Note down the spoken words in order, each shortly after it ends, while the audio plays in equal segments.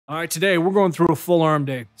All right, today we're going through a full arm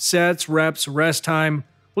day. Sets, reps, rest time.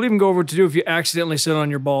 We'll even go over what to do if you accidentally sit on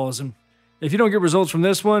your balls. And if you don't get results from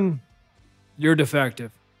this one, you're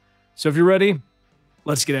defective. So if you're ready,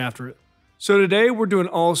 let's get after it. So today we're doing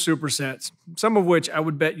all supersets, some of which I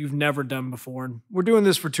would bet you've never done before. And we're doing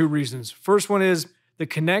this for two reasons. First one is the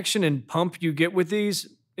connection and pump you get with these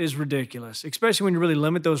is ridiculous, especially when you really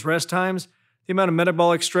limit those rest times. The amount of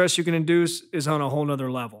metabolic stress you can induce is on a whole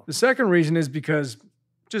nother level. The second reason is because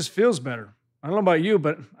just feels better. I don't know about you,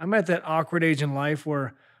 but I'm at that awkward age in life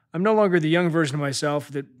where I'm no longer the young version of myself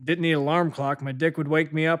that didn't need an alarm clock. My dick would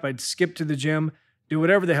wake me up. I'd skip to the gym, do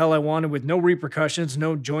whatever the hell I wanted with no repercussions,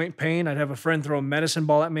 no joint pain. I'd have a friend throw a medicine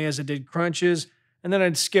ball at me as I did crunches, and then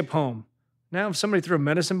I'd skip home. Now, if somebody threw a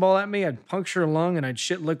medicine ball at me, I'd puncture a lung and I'd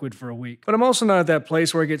shit liquid for a week. But I'm also not at that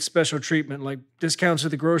place where I get special treatment, like discounts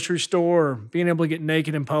at the grocery store or being able to get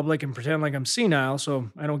naked in public and pretend like I'm senile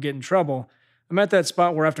so I don't get in trouble. I'm at that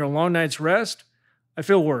spot where after a long night's rest, I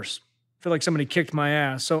feel worse. I feel like somebody kicked my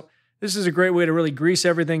ass. So this is a great way to really grease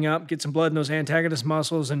everything up, get some blood in those antagonist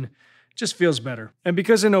muscles, and it just feels better. And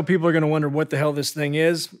because I know people are going to wonder what the hell this thing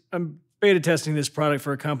is, I'm beta testing this product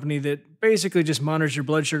for a company that basically just monitors your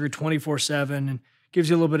blood sugar 24/7 and gives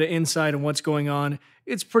you a little bit of insight on what's going on.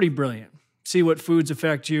 It's pretty brilliant. See what foods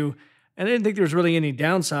affect you. And I didn't think there was really any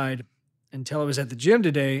downside until I was at the gym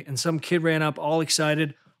today and some kid ran up all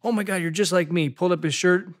excited. "Oh my God, you're just like me," pulled up his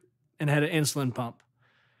shirt and had an insulin pump.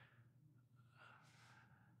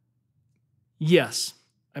 Yes,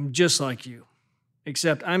 I'm just like you,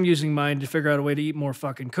 except I'm using mine to figure out a way to eat more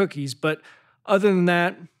fucking cookies. But other than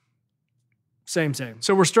that, same.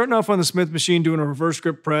 So we're starting off on the Smith machine doing a reverse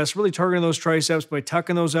grip press, really targeting those triceps by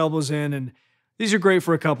tucking those elbows in. And these are great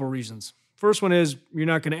for a couple reasons. First one is you're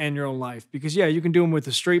not going to end your own life because, yeah, you can do them with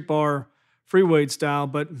a straight bar, free weight style,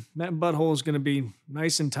 but that butthole is going to be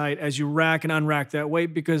nice and tight as you rack and unrack that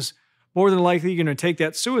weight because more than likely you're going to take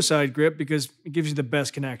that suicide grip because it gives you the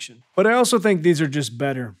best connection. But I also think these are just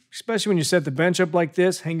better, especially when you set the bench up like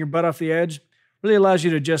this, hang your butt off the edge. Really allows you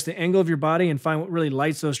to adjust the angle of your body and find what really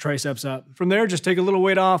lights those triceps up. From there, just take a little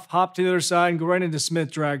weight off, hop to the other side, and go right into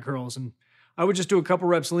Smith drag curls. And I would just do a couple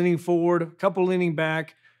reps leaning forward, a couple leaning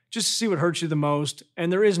back, just to see what hurts you the most.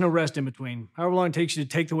 And there is no rest in between. However long it takes you to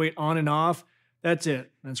take the weight on and off, that's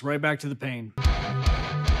it. That's right back to the pain.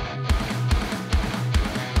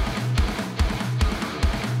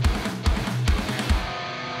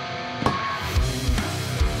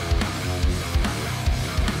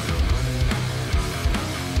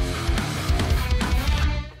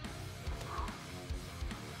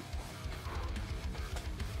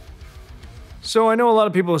 So I know a lot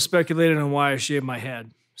of people have speculated on why I shaved my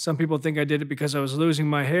head. Some people think I did it because I was losing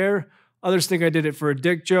my hair. Others think I did it for a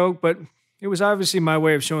dick joke, but it was obviously my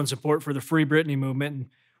way of showing support for the Free Britney movement. And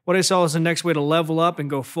what I saw as the next way to level up and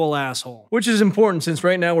go full asshole. Which is important since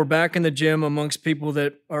right now we're back in the gym amongst people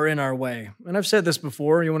that are in our way. And I've said this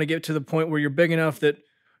before, you want to get to the point where you're big enough that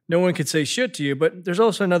no one can say shit to you, but there's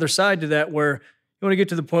also another side to that where you want to get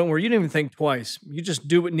to the point where you don't even think twice. You just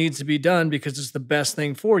do what needs to be done because it's the best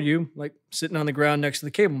thing for you, like sitting on the ground next to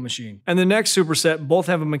the cable machine. And the next superset both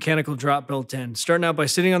have a mechanical drop built in, starting out by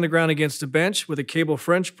sitting on the ground against a bench with a cable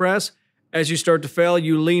French press. As you start to fail,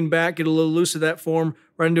 you lean back, get a little loose of that form,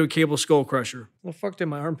 right into a cable skull crusher. Well, fuck, did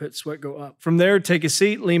my armpit sweat go up? From there, take a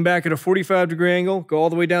seat, lean back at a 45-degree angle, go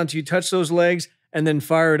all the way down till you touch those legs, and then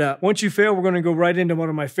fire it up. Once you fail, we're going to go right into one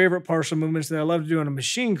of my favorite partial movements that I love to do on a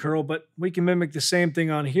machine curl, but we can mimic the same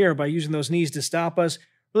thing on here by using those knees to stop us,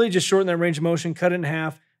 really just shorten that range of motion, cut it in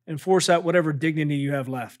half, and force out whatever dignity you have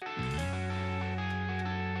left.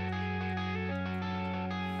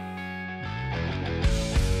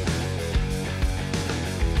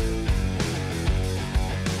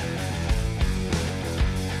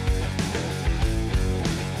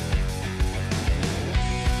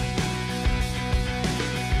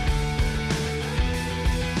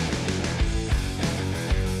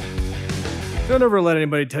 Don't ever let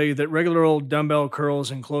anybody tell you that regular old dumbbell curls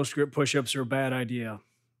and close grip push-ups are a bad idea.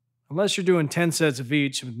 Unless you're doing 10 sets of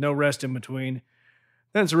each with no rest in between,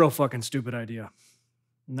 then it's a real fucking stupid idea.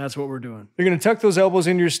 And that's what we're doing. You're going to tuck those elbows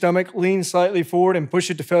into your stomach, lean slightly forward, and push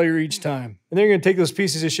it to failure each time. And then you're going to take those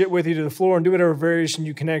pieces of shit with you to the floor and do whatever variation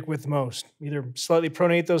you connect with most. Either slightly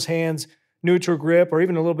pronate those hands, neutral grip, or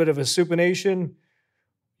even a little bit of a supination.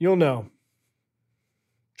 You'll know.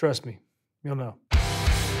 Trust me, you'll know.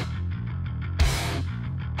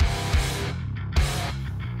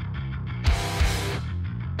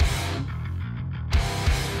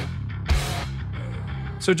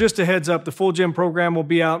 So just a heads up, the full gym program will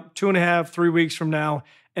be out 2.5, 3 weeks from now.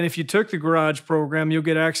 And if you took the garage program, you'll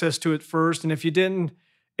get access to it first. And if you didn't,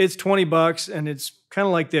 It's 20 bucks and it's kind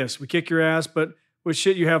of like this. We kick your ass, but with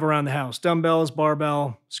shit you have around the house. Dumbbells,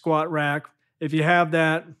 barbell, squat rack. If you have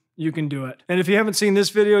that, you can do it. And if you haven't seen this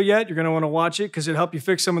video yet, you're gonna wanna watch it because it'll help you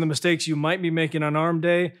fix some of the mistakes you might be making on arm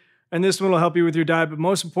day. And this one will help you with your diet, but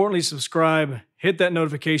most importantly, subscribe, hit that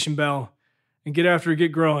notification bell, and get after it,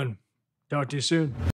 get growing. Talk to you soon.